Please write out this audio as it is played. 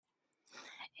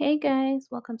Hey guys,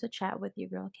 welcome to Chat with your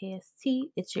girl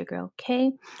KST. It's your girl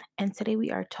K, and today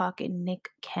we are talking Nick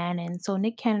Cannon. So,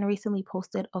 Nick Cannon recently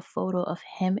posted a photo of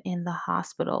him in the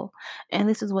hospital, and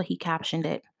this is what he captioned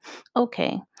it.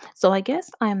 Okay, so I guess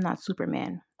I am not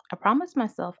Superman. I promised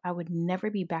myself I would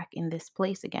never be back in this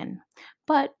place again,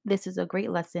 but this is a great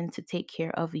lesson to take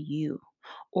care of you,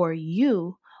 or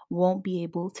you won't be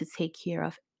able to take care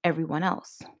of everyone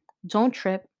else. Don't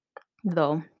trip,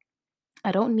 though.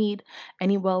 I don't need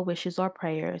any well wishes or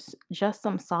prayers, just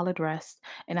some solid rest,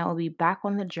 and I will be back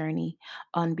on the journey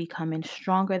on becoming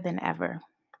stronger than ever.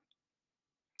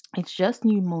 It's just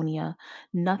pneumonia,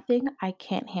 nothing I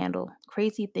can't handle.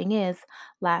 Crazy thing is,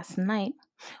 last night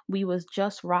we was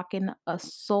just rocking a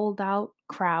sold out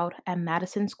crowd at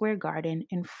Madison Square Garden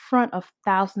in front of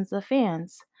thousands of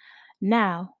fans.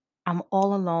 Now I'm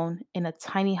all alone in a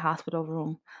tiny hospital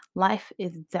room. Life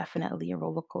is definitely a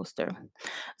roller coaster.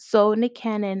 So Nick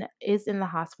Cannon is in the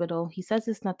hospital. He says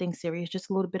it's nothing serious,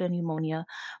 just a little bit of pneumonia.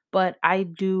 But I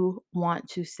do want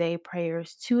to say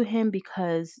prayers to him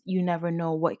because you never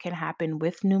know what can happen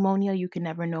with pneumonia. You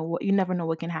never know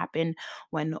what can happen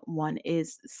when one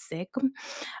is sick.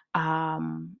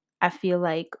 I feel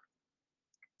like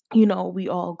we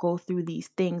all go through these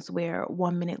things where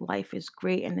 1 minute life is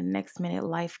great and the next minute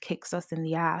life kicks us in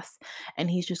the ass. And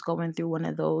he's just going through one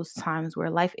of those times where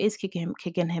life is kicking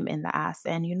him in the ass.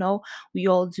 And we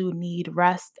all do need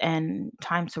rest and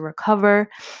time to recover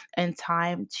and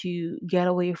time to get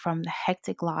away from the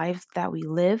hectic lives that we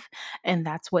live. And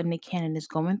that's what Nick Cannon is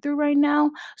going through right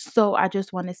now. So I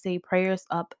just want to say prayers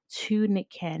up to Nick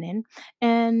Cannon.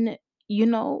 And you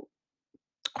know,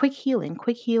 quick healing,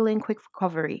 quick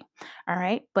recovery. All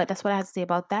right. But that's what I have to say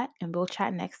about that. And we'll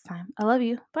chat next time. I love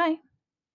you. Bye.